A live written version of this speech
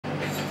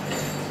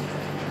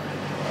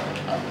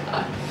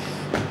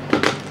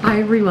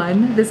Hi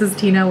everyone, this is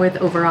Tina with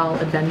Overall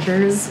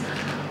Adventures.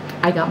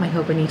 I got my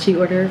hobonichi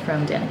order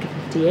from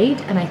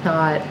Danica58 and I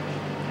thought,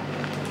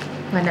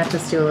 why not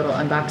just do a little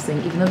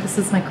unboxing? Even though this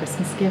is my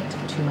Christmas gift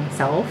to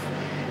myself,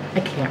 I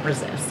can't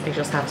resist. I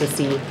just have to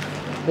see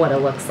what it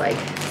looks like.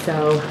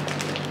 So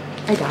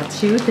I got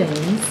two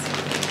things.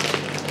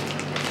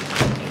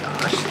 Oh my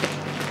gosh.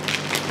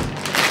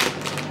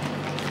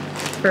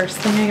 First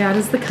thing I got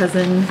is the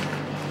cousin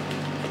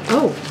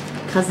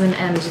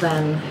and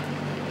then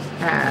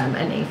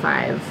an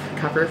A5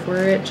 cover for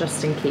it,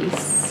 just in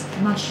case.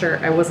 I'm not sure,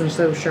 I wasn't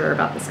so sure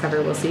about this cover,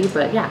 we'll see,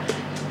 but yeah.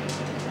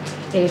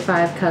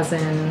 A5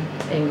 cousin,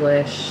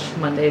 English,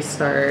 Monday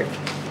start.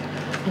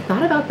 I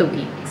thought about the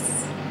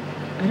weeks.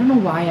 I don't know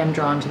why I'm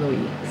drawn to the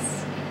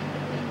weeks.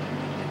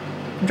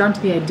 I'm drawn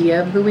to the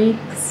idea of the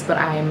weeks, but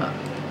I'm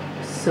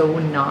so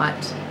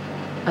not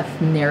a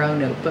narrow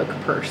notebook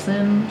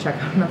person. Check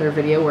out another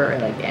video where I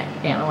like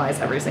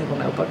analyze every single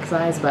notebook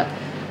size, but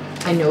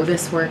I know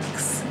this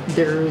works.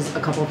 There's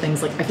a couple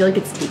things, like I feel like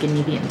it's taken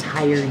me the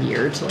entire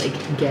year to like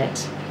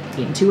get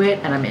into it,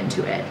 and I'm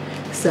into it.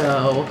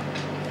 So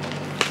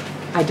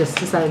I just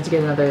decided to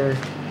get another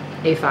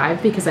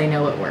A5 because I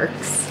know it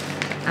works.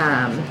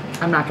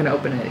 I'm not gonna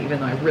open it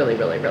even though I really,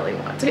 really, really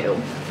want to,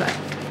 but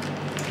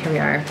here we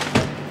are.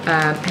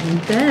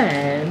 And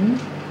then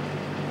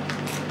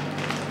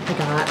I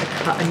got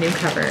a new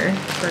cover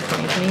for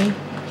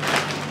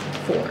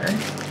 2024.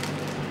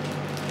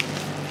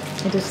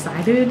 I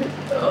decided,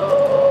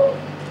 oh,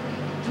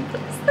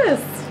 what's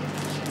this?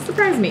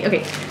 Surprised me.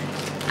 Okay,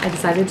 I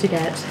decided to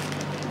get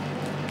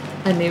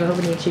a new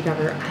hobonichi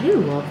cover. I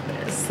love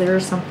this.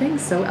 There's something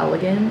so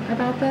elegant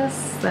about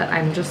this that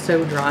I'm just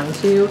so drawn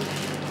to.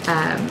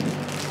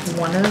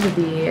 One of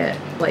the,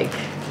 like,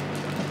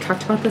 I've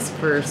talked about this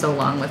for so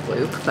long with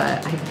Luke,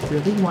 but I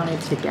really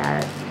wanted to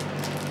get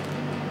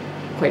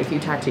quite a few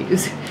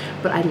tattoos,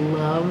 but I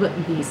love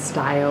the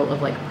style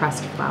of like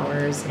pressed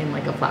flowers in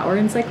like a flower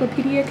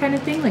encyclopedia kind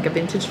of thing, like a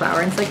vintage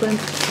flower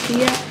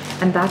encyclopedia,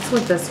 and that's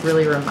what this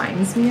really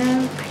reminds me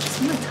of. I just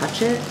want to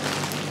touch it.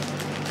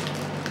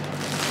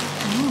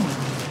 Oh,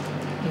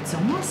 it's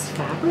almost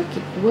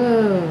fabric-y.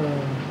 Whoa.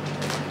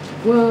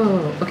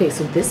 Whoa. Okay,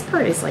 so this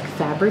part is like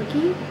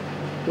fabric-y,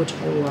 which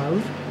I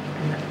love,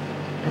 and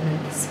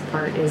then this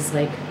part is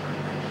like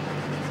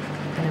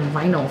kind of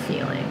vinyl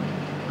feeling.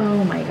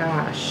 Oh my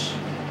gosh.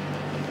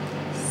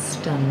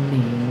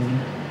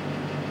 Stunning.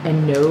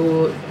 And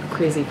no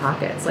crazy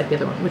pockets like the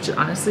other one, which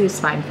honestly is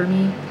fine for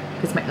me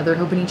because my other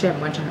hobonichi have a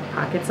bunch of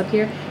pockets up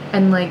here,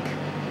 and like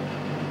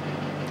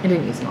I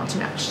didn't use them all too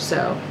much,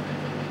 so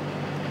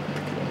look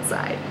at the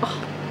inside.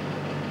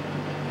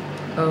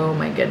 Oh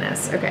my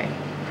goodness. Okay,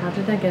 how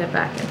did I get it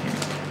back in here?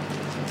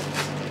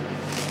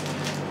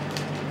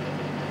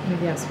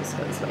 Maybe I was supposed to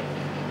go this way.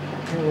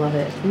 I love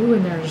it. Ooh,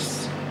 and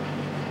there's,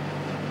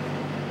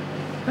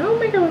 oh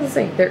my god, I was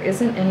saying, there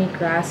isn't any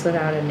grass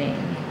without a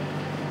name.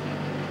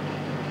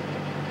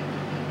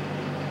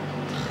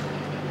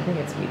 I think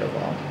it's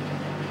beautiful.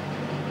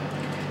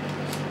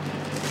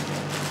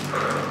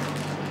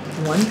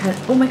 One pen.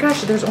 Oh my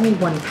gosh, there's only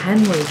one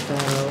pen loop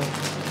though.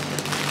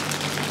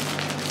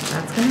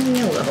 That's gonna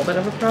be a little bit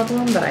of a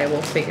problem, but I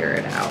will figure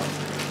it out. I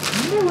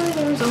wonder why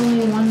there's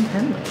only one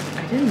pen loop.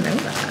 I didn't know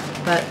that,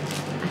 but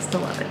I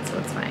still love it, so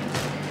it's fine.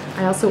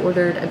 I also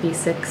ordered a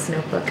B6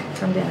 notebook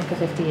from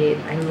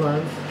Danica58. I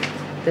love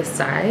this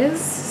size,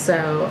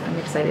 so I'm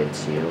excited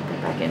to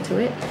get back into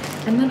it.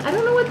 And then I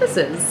don't know what this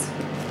is.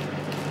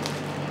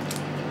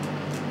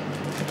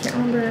 I can't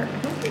remember.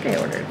 I don't think I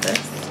ordered this.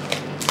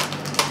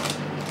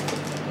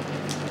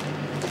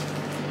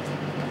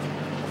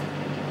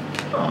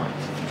 Oh,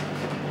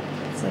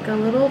 it's like a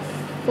little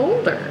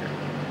folder.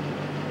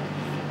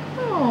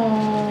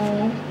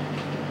 Oh,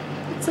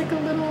 it's like a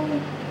little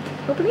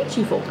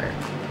hobonichi folder.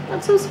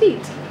 That's so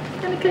sweet.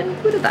 Danica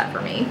included that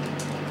for me.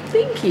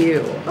 Thank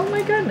you. Oh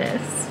my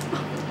goodness.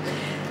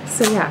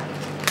 So yeah,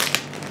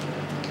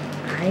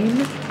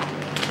 I'm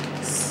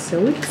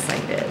so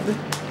excited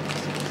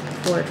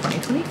for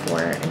 2024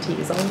 and to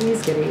use all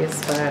these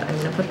goodies, but I'm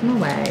gonna put them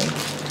away,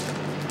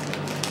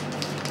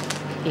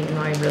 even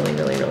though I really,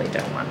 really, really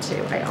don't want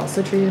to. I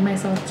also treated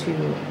myself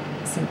to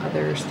some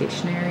other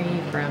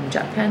stationery from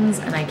Jet Pens,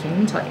 and I can't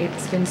even tell,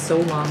 it's been so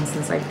long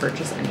since I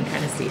purchased any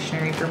kind of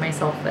stationery for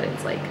myself that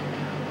it's like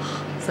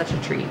such a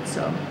treat.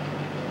 So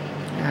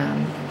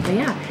but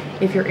yeah,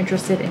 if you're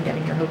interested in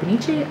getting your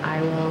hobonichi,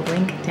 I will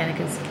link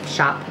Danica's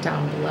shop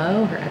down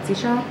below, her Etsy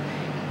shop,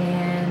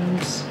 and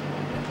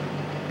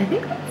I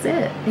think that's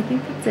it.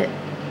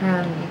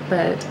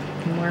 But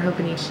more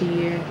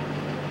hobonichi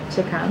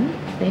to come,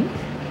 I think.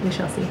 We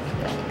shall see.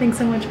 Thanks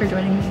so much for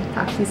joining me.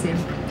 Talk to you soon.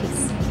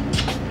 Peace.